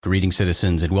Greetings,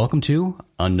 citizens, and welcome to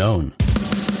Unknown.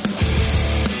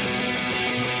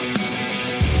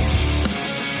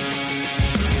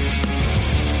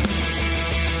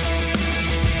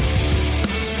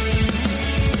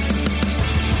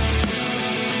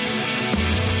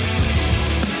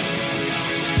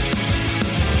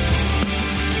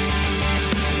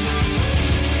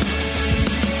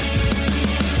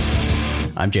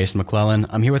 I'm Jason McClellan.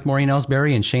 I'm here with Maureen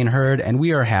Ellsbury and Shane Hurd, and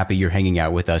we are happy you're hanging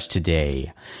out with us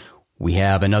today. We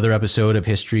have another episode of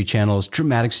History Channel's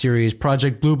dramatic series,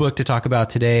 Project Blue Book, to talk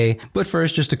about today. But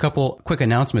first, just a couple quick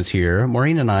announcements here.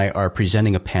 Maureen and I are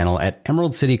presenting a panel at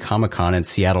Emerald City Comic-Con in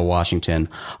Seattle, Washington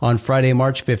on Friday,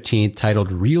 March 15th,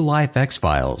 titled Real Life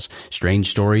X-Files, Strange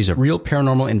Stories of Real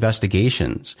Paranormal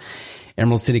Investigations.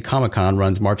 Emerald City Comic-Con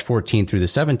runs March 14th through the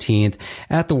 17th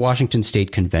at the Washington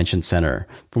State Convention Center.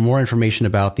 For more information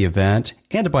about the event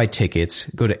and to buy tickets,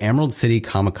 go to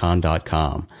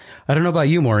emeraldcitycomiccon.com. I don't know about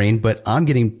you, Maureen, but I'm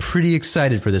getting pretty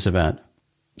excited for this event.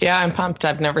 Yeah, I'm pumped.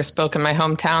 I've never spoken my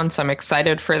hometown, so I'm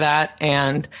excited for that.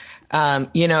 And,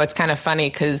 it's kind of funny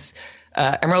because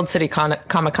Emerald City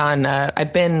Comic-Con,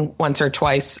 I've been once or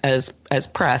twice as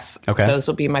press. Okay. So this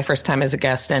will be my first time as a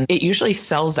guest. And it usually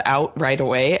sells out right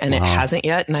away, and It hasn't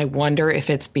yet. And I wonder if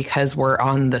it's because we're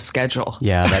on the schedule.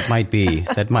 Yeah, that might be.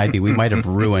 We might have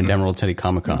ruined Emerald City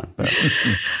Comic-Con. But.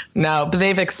 No, but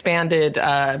they've expanded,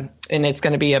 and it's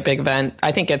going to be a big event.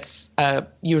 I think it's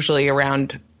usually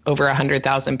around over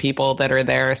 100,000 people that are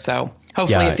there. So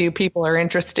hopefully a few people are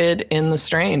interested in the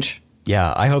strange.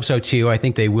 Yeah, I hope so too. I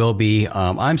think they will be.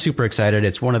 I'm super excited.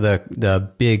 It's one of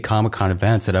the big Comic-Con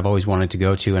events that I've always wanted to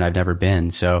go to and I've never been.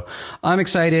 So I'm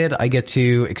excited. I get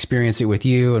to experience it with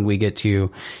you and we get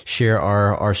to share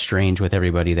our strange with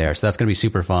everybody there. So that's going to be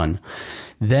super fun.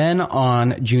 Then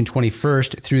on June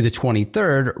 21st through the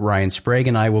 23rd, Ryan Sprague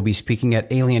and I will be speaking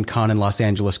at Alien Con in Los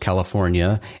Angeles,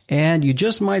 California. And you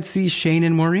just might see Shane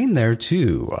and Maureen there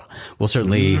too. We'll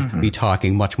certainly be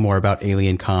talking much more about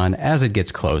Alien Con as it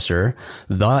gets closer.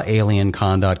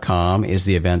 TheAlienCon.com is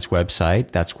the event's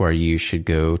website. That's where you should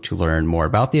go to learn more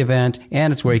about the event,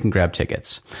 and it's where you can grab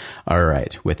tickets. All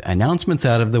right, with announcements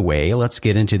out of the way, let's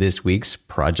get into this week's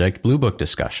Project Blue Book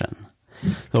discussion.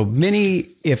 So many,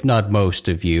 if not most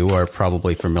of you, are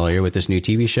probably familiar with this new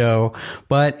TV show,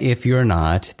 but if you're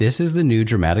not, this is the new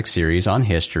dramatic series on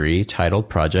history titled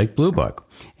Project Blue Book,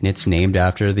 and it's named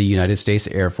after the United States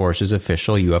Air Force's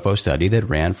official UFO study that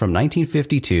ran from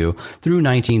 1952 through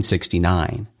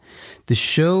 1969. The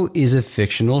show is a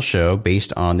fictional show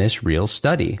based on this real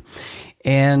study,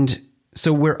 and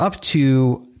so we're up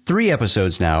to 3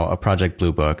 episodes now of Project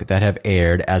Blue Book that have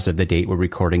aired as of the date we're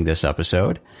recording this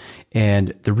episode. And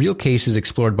the real cases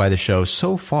explored by the show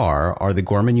so far are the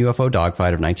Gorman UFO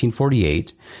dogfight of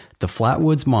 1948, the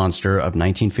Flatwoods Monster of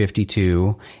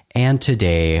 1952, and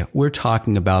today we're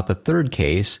talking about the third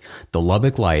case, the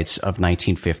Lubbock Lights of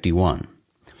 1951.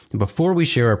 Before we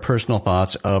share our personal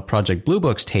thoughts of Project Blue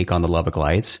Book's take on the Lubbock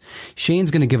Lights, Shane's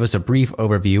going to give us a brief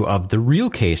overview of the real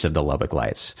case of the Lubbock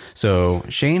Lights. So,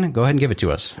 Shane, go ahead and give it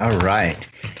to us. All right.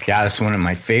 Yeah, that's one of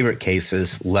my favorite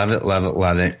cases. Love it, love it,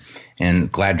 love it. And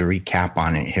glad to recap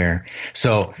on it here.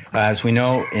 So, as we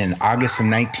know, in August of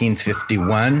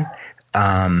 1951,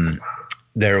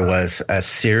 there was a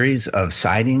series of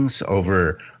sightings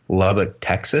over Lubbock,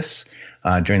 Texas.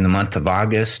 During the month of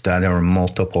August, there were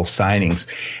multiple sightings.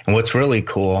 And what's really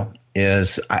cool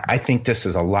is I think this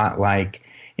is a lot like,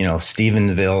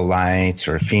 Stephenville Lights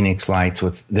or Phoenix Lights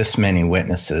with this many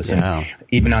witnesses. Yeah. And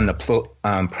even on the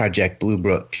Project Blue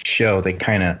Book show, they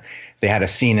had a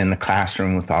scene in the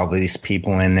classroom with all these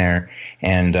people in there.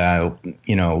 And,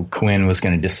 Quinn was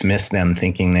going to dismiss them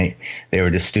thinking they were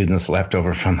just students left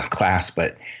over from the class.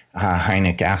 But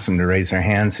Hynek asked them to raise their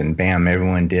hands, and bam,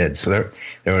 everyone did. So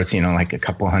there was, like a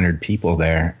couple hundred people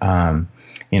there, that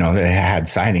had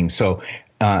sightings. So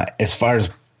as far as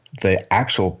the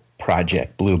actual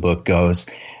Project Blue Book goes,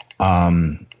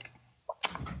 one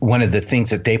of the things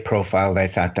that they profiled, I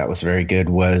thought that was very good,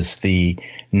 was the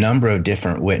number of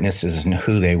different witnesses and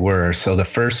who they were. So the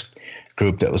first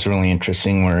group that was really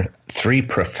interesting were 3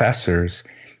 professors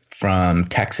from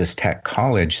Texas Tech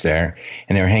College there,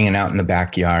 and they were hanging out in the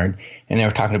backyard, and they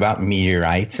were talking about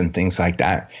meteorites and things like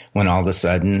that, when all of a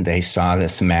sudden they saw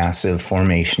this massive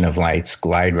formation of lights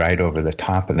glide right over the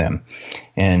top of them.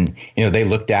 And, they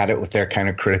looked at it with their kind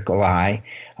of critical eye,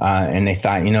 and they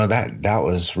thought, that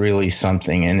was really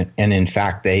something. And in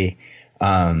fact, they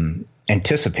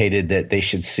anticipated that they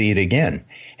should see it again.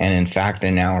 And in fact,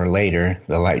 an hour later,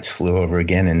 the lights flew over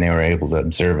again, and they were able to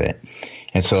observe it.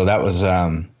 And so that was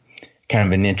kind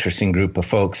of an interesting group of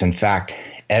folks. In fact,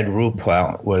 Ed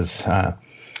Ruppelt was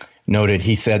noted,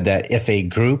 he said that if a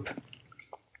group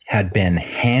had been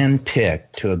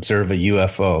handpicked to observe a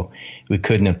UFO, we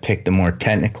couldn't have picked a more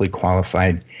technically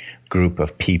qualified group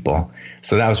of people.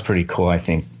 So that was pretty cool, I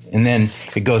think. And then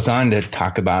it goes on to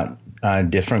talk about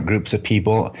different groups of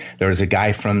people. There was a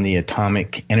guy from the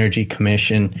Atomic Energy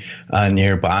Commission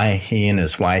nearby. He and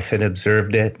his wife had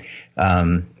observed it,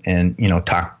 and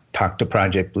talked to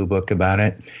Project Blue Book about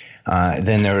it.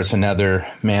 Then there was another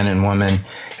man and woman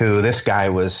who, this guy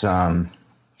was,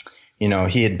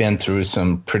 he had been through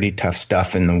some pretty tough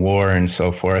stuff in the war and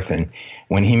so forth. And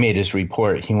when he made his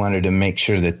report, he wanted to make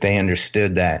sure that they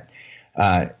understood that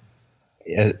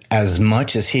as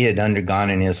much as he had undergone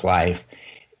in his life,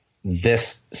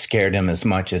 this scared him as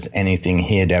much as anything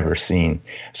he had ever seen.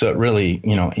 So it really,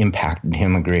 impacted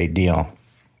him a great deal.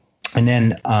 And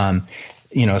then,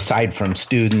 aside from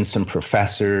students and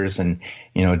professors and,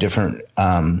 different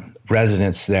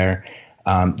residents there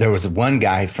was one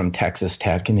guy from Texas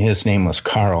Tech, and his name was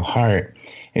Carl Hart.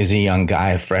 He was a young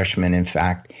guy, a freshman, in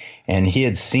fact, and he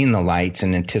had seen the lights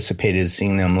and anticipated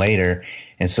seeing them later.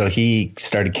 And so he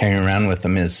started carrying around with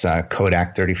him his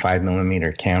Kodak 35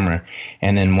 millimeter camera.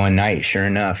 And then one night, sure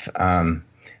enough, the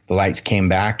lights came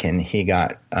back, and he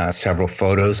got several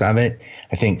photos of it.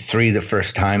 I think 3 the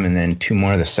first time, and then 2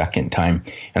 more the second time.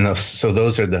 And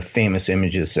those are the famous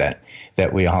images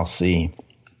that we all see.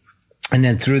 And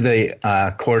then through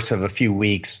the course of a few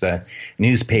weeks, the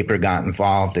newspaper got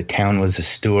involved. The town was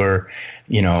astir.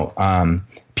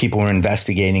 People were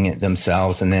investigating it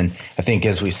themselves. And then I think,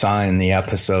 as we saw in the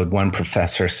episode, one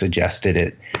professor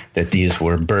suggested that these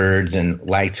were birds and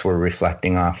lights were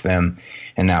reflecting off them.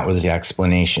 And that was the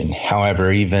explanation.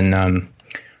 However, even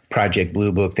Project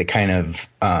Blue Book, they kind of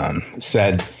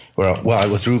said, well,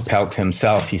 it was Ruppelt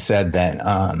himself. He said that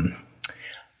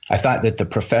I thought that the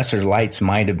professor's lights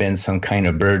might have been some kind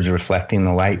of birds reflecting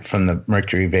the light from the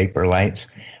mercury vapor lights,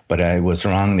 but I was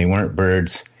wrong. They weren't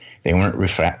birds. They weren't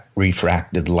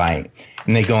refracted light.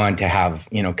 And they go on to have,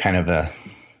 kind of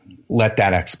let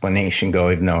that explanation go,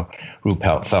 even though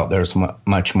Ruppelt felt there was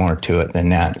much more to it than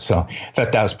that. So I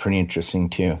thought that was pretty interesting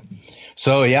too.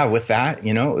 So yeah, with that,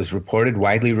 it was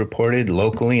widely reported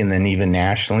locally and then even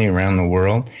nationally around the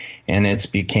world. And it's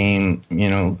became,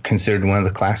 considered one of the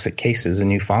classic cases in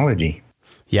ufology.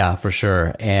 Yeah, for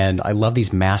sure. And I love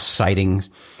these mass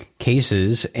sightings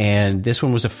cases. And this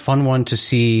one was a fun one to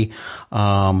see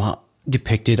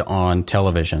depicted on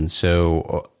television.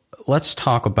 So let's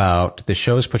talk about the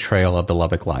show's portrayal of the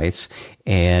Lubbock Lights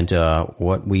and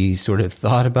what we sort of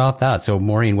thought about that. So,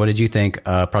 Maureen, what did you think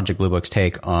Project Blue Book's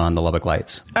take on the Lubbock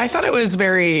Lights? I thought it was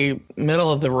very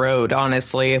middle of the road,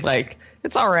 honestly. Like,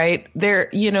 it's all right.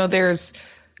 There's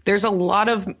a lot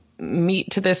of meat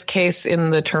to this case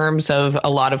in the terms of a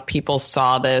lot of people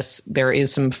saw this. There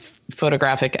is some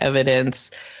photographic evidence.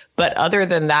 But other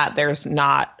than that, there's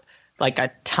not like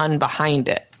a ton behind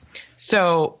it.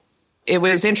 So it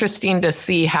was interesting to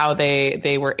see how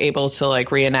they were able to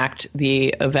like reenact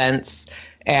the events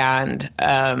and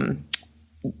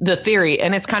the theory.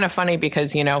 And it's kind of funny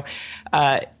because,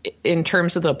 in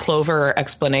terms of the plover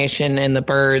explanation and the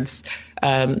birds,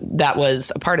 that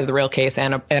was a part of the real case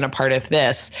and a part of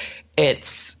this.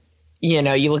 It's, you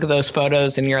look at those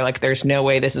photos and you're like, there's no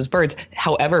way this is birds.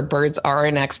 However, birds are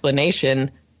an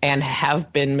explanation and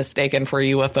have been mistaken for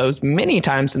UFOs many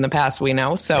times in the past, we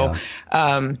know. So,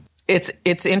 yeah.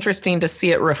 It's interesting to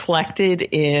see it reflected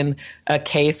in a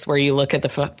case where you look at the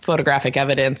photographic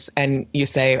evidence and you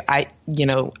say, I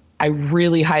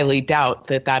really highly doubt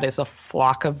that is a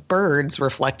flock of birds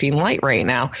reflecting light right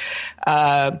now.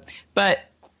 But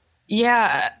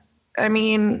yeah, I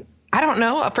mean, I don't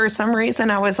know. For some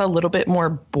reason, I was a little bit more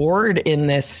bored in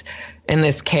this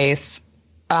case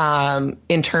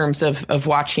in terms of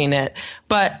watching it.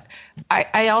 But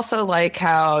I also like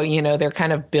how, they're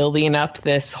kind of building up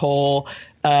this whole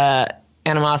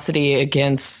animosity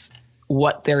against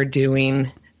what they're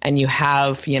doing. And you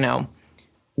have,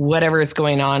 whatever is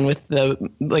going on with the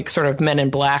like sort of Men in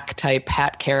Black type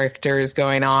hat characters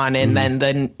going on. And then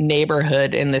the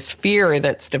neighborhood and this fear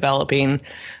that's developing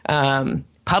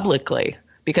publicly,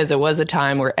 because it was a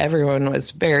time where everyone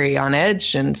was very on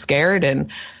edge and scared.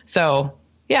 And so,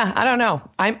 yeah, I don't know.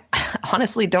 I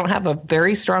honestly don't have a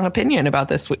very strong opinion about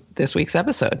this week's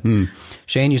episode.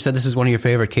 Shane, you said this is one of your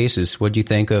favorite cases. What do you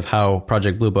think of how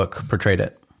Project Blue Book portrayed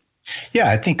it? Yeah,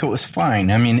 I think it was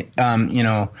fine. I mean,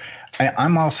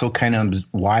 I'm also kind of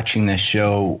watching this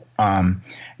show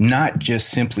not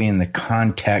just simply in the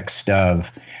context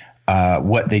of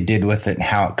what they did with it and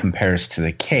how it compares to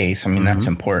the case. I mean, that's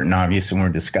important, obviously, when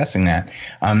we're discussing that.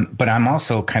 But I'm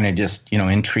also kind of just,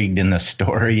 intrigued in the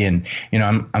story. And,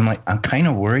 I'm kind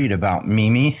of worried about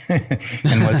Mimi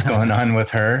and what's going on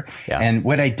with her. Yeah. And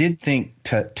what I did think,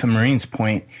 to Maureen's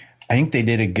point, I think they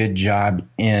did a good job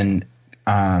in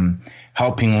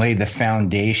helping lay the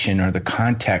foundation or the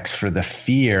context for the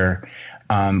fear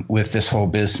with this whole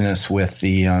business with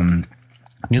the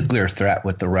nuclear threat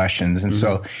with the Russians. And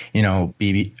so,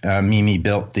 Mimi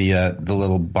built the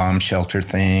little bomb shelter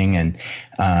thing and,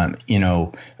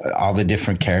 all the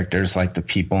different characters like the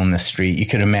people in the street. You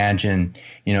could imagine,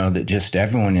 that just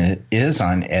everyone is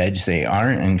on edge. They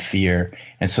aren't in fear.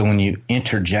 And so when you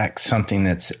interject something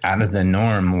that's out of the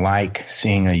norm, like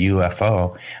seeing a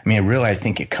UFO, I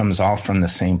think it comes all from the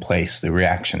same place, the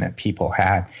reaction that people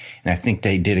had. And I think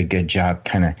they did a good job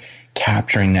kind of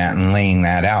capturing that and laying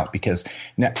that out because,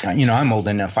 I'm old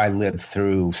enough. I lived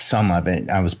through some of it.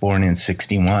 I was born in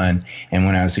 1961. And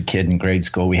when I was a kid in grade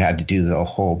school, we had to do the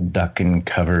whole duck and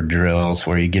cover drills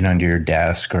where you get under your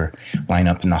desk or line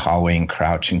up in the hallway and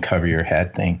crouch and cover your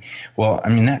head thing. Well,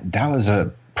 that was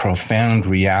a profound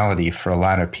reality for a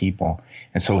lot of people.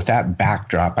 And so with that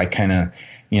backdrop, I kind of,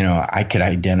 I could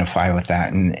identify with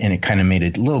that and it kind of made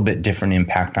a little bit different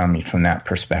impact on me from that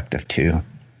perspective too.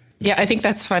 Yeah, I think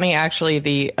that's funny,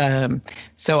 actually.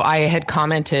 So I had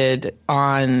commented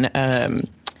on,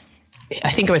 I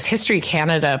think it was History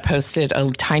Canada posted a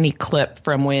tiny clip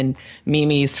from when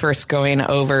Mimi's first going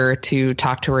over to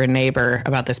talk to her neighbor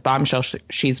about this bombshell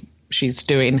she's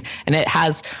doing. And it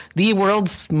has the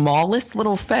world's smallest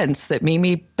little fence that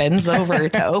Mimi bends over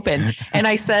to open. And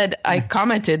I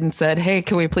commented and said, hey,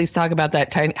 can we please talk about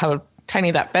that how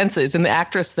tiny that fence is? And the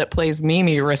actress that plays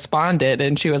Mimi responded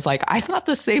and she was like, I thought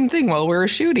the same thing while we were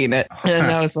shooting it. And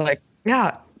I was like,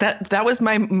 yeah, that was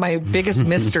my biggest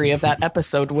mystery of that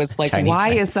episode was like, tiny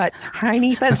why fence. Is that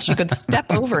tiny fence? She could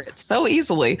step over it so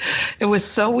easily. It was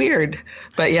so weird.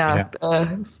 But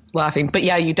laughing. But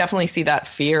yeah, you definitely see that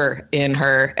fear in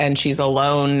her and she's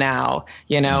alone now.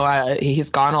 He's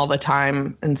gone all the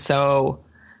time. And so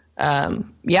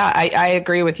I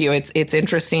agree with you. It's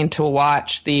interesting to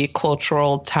watch the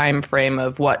cultural time frame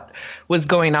of what was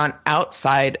going on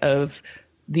outside of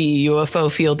the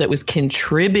UFO field that was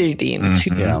contributing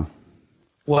to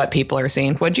what people are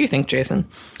seeing. What do you think, Jason?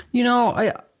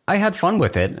 I had fun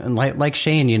with it, and like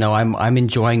Shane, I'm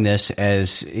enjoying this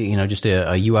as just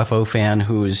a UFO fan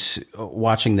who's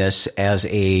watching this as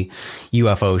a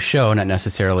UFO show, not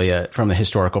necessarily from a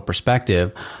historical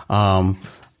perspective.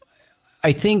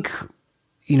 I think,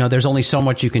 there's only so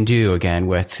much you can do, again,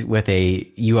 with a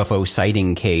UFO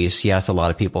sighting case. Yes, a lot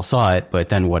of people saw it, but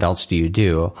then what else do you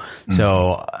do? Mm-hmm.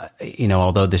 So,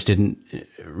 although this didn't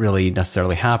really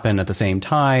necessarily happen at the same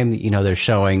time, they're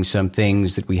showing some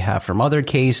things that we have from other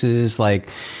cases, like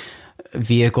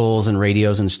vehicles and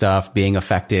radios and stuff being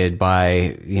affected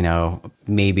by,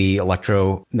 maybe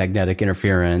electromagnetic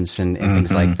interference and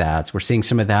things like that. So we're seeing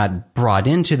some of that brought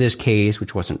into this case,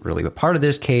 which wasn't really a part of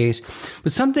this case.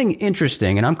 But something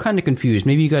interesting, and I'm kind of confused.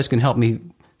 Maybe you guys can help me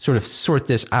sort of sort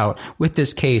this out with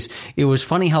this case. It was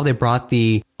funny how they brought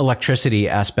the electricity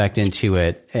aspect into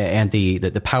it and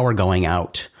the power going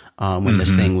out when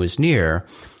this thing was near,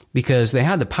 because they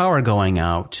had the power going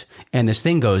out and this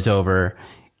thing goes over,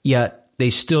 yet they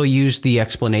still used the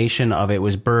explanation of it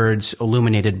was birds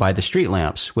illuminated by the street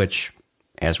lamps, which,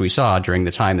 as we saw during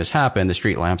the time this happened, the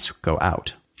street lamps go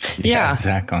out. Yeah,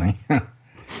 exactly.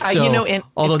 So,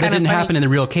 although that didn't happen in the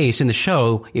real case, in the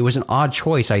show, it was an odd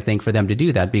choice, I think, for them to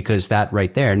do that, because that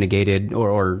right there negated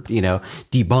or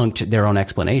debunked their own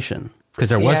explanation, because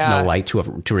there was no light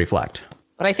to reflect.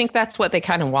 But I think that's what they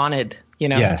kind of wanted.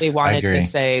 Yes, they wanted to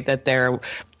say that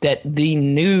they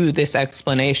knew this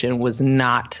explanation was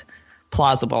not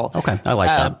plausible. Okay, I like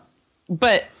that.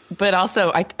 But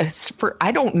also,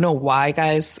 I don't know why,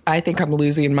 guys. I think I'm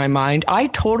losing my mind. I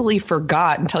totally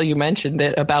forgot until you mentioned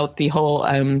it about the whole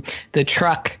the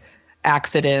truck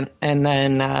accident, and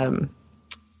then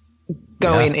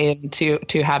going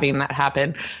into having that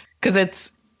happen, because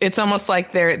it's almost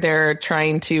like they're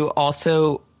trying to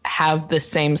also have the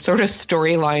same sort of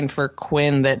storyline for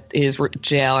Quinn that is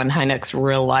J.L. and Hynek's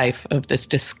real life, of this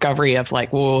discovery of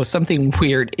like, whoa, something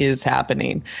weird is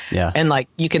happening. Yeah. And like,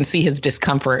 you can see his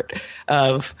discomfort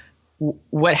of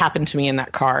what happened to me in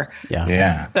that car. Yeah.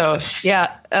 Yeah. So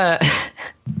yeah,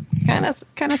 kind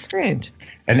of strange.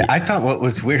 And I thought what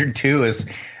was weird too is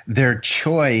their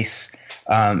choice.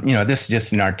 This is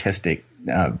just an artistic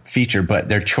feature, but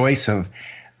their choice of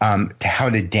how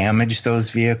to damage those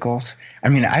vehicles. I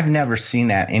mean, I've never seen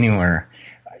that anywhere.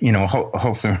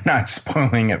 Hopefully we're not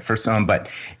spoiling it for some,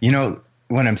 but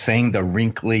what I'm saying? The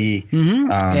wrinkly.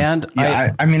 And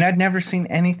I mean, I'd never seen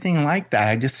anything like that.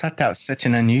 I just thought that was such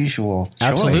an unusual choice.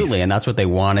 Absolutely. And that's what they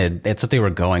wanted. That's what they were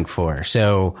going for.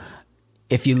 So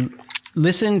if you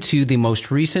listen to the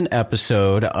most recent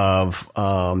episode of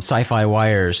Sci-Fi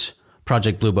Wire's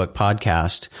Project Blue Book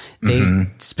podcast, they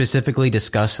specifically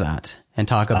discuss that and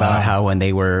talk about how when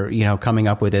they were, coming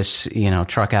up with this,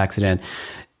 truck accident,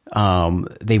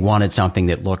 they wanted something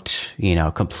that looked,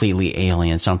 completely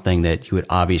alien, something that you would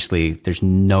obviously, there's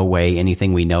no way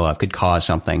anything we know of could cause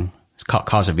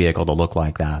a vehicle to look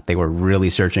like that. They were really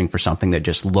searching for something that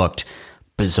just looked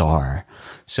bizarre.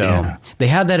 So they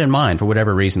had that in mind for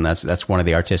whatever reason. That's one of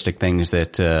the artistic things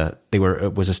that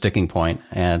it was a sticking point.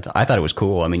 And I thought it was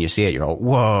cool. I mean, you see it, you're all,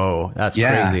 whoa, that's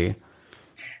crazy.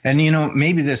 And,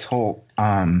 maybe this whole,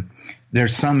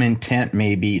 there's some intent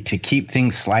maybe to keep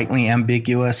things slightly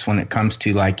ambiguous when it comes to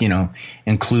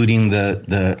including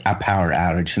the power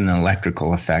outage and the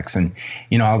electrical effects and,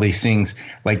 all these things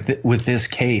with this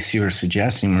case you were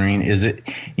suggesting, Maureen, is it,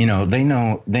 they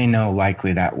know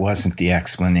likely that wasn't the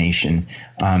explanation.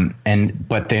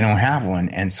 But they don't have one.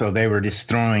 And so they were just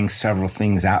throwing several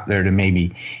things out there to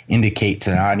maybe indicate to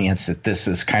the audience that this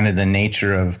is kind of the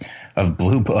nature of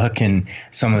Blue Book, and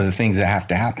some of the things that have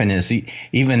to happen is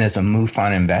even as a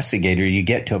MUFON investigator, you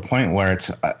get to a point where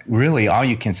it's really all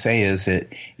you can say is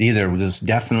it either was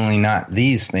definitely not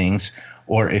these things,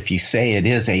 or if you say it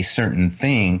is a certain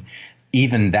thing,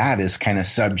 even that is kind of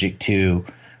subject to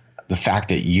the fact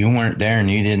that you weren't there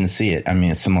and you didn't see it. I mean,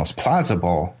 it's the most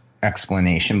plausible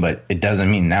explanation, but it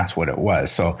doesn't mean that's what it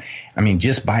was. So, I mean,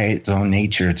 just by its own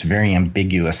nature, it's very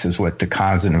ambiguous as what the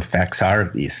cause and effects are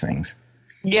of these things.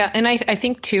 Yeah, and I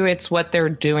think, too, it's what they're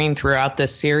doing throughout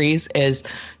this series is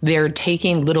they're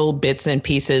taking little bits and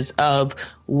pieces of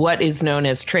what is known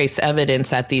as trace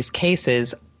evidence at these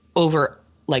cases over,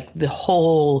 the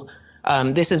whole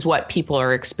this is what people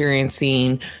are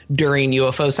experiencing during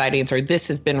UFO sightings, or this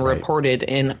has been reported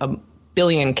in a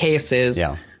billion cases.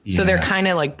 Yeah. So they're kind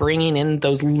of bringing in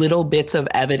those little bits of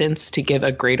evidence to give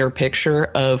a greater picture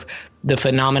of the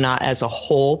phenomena as a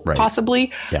whole,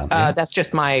 possibly. Yeah. That's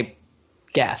just my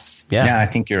guess. Yeah, I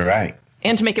think you're right.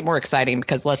 And to make it more exciting,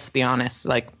 because let's be honest,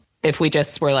 if we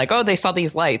just were they saw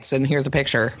these lights and here's a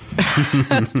picture.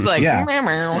 It's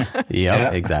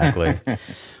Yep, exactly.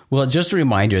 Well, just a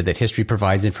reminder that History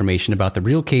provides information about the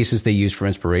real cases they use for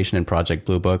inspiration in Project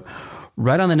Blue Book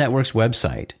right on the network's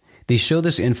website. They show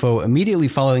this info immediately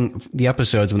following the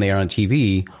episodes when they are on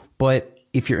TV, but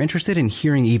if you're interested in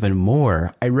hearing even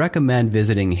more, I recommend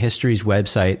visiting History's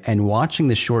website and watching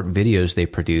the short videos they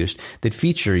produced that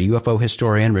feature UFO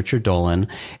historian Richard Dolan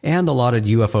and the lauded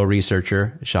UFO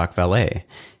researcher Jacques Vallée.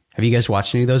 Have you guys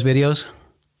watched any of those videos?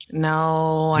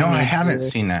 No, I haven't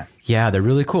seen that. Yeah, they're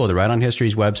really cool. They're right on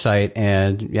History's website.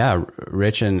 And yeah,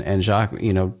 Rich and Jacques,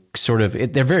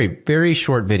 they're very, very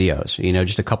short videos,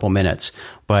 just a couple minutes,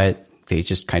 but they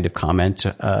just kind of comment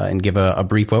and give a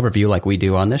brief overview like we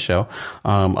do on this show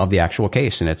of the actual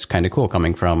case. And it's kind of cool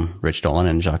coming from Rich Dolan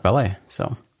and Jacques Vallée.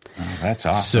 So that's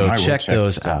awesome. So check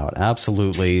those out.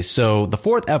 Absolutely. So the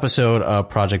 4th episode of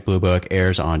Project Blue Book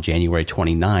airs on January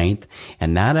 29th.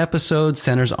 And that episode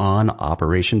centers on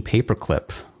Operation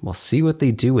Paperclip. We'll see what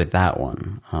they do with that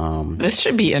one. This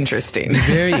should be interesting.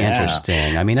 Very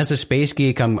interesting. I mean, as a space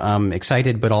geek, I'm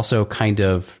excited, but also kind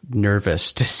of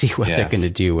nervous to see what they're going to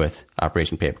do with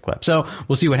Operation Paperclip. So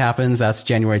we'll see what happens. That's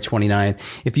January 29th.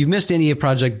 If you've missed any of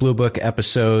Project Blue Book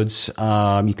episodes,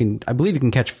 I believe you can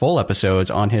catch full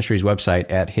episodes on History's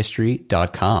website at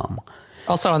history.com.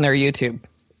 Also on their YouTube.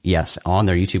 Yes, on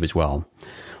their YouTube as well.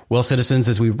 Well, citizens,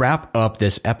 as we wrap up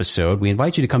this episode, we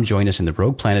invite you to come join us in the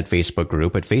Rogue Planet Facebook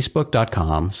group at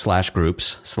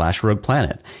facebook.com/groups/Rogue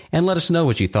Planet and let us know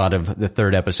what you thought of the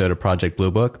 3rd episode of Project Blue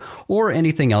Book or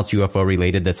anything else UFO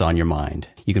related that's on your mind.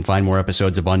 You can find more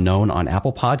episodes of Unknown on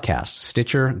Apple Podcasts,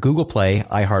 Stitcher, Google Play,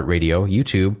 iHeartRadio,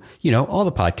 YouTube, all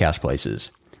the podcast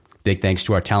places. Big thanks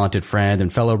to our talented friend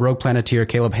and fellow Rogue Planeteer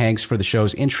Caleb Hanks for the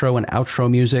show's intro and outro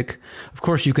music. Of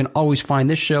course, you can always find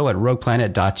this show at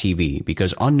rogueplanet.tv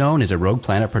because Unknown is a Rogue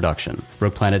Planet production.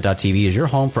 Rogueplanet.tv is your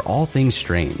home for all things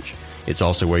strange. It's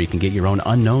also where you can get your own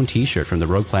Unknown t-shirt from the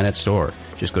Rogue Planet store.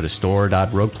 Just go to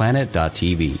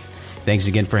store.rogueplanet.tv. Thanks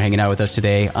again for hanging out with us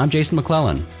today. I'm Jason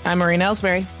McClellan. I'm Maureen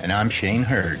Ellsbury. And I'm Shane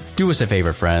Hurd. Do us a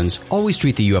favor, friends. Always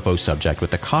treat the UFO subject with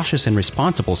the cautious and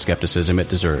responsible skepticism it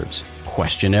deserves.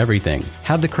 Question everything.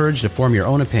 Have the courage to form your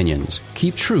own opinions.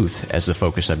 Keep truth as the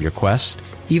focus of your quest,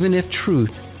 even if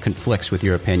truth conflicts with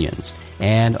your opinions.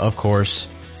 And, of course,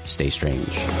 stay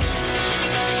strange.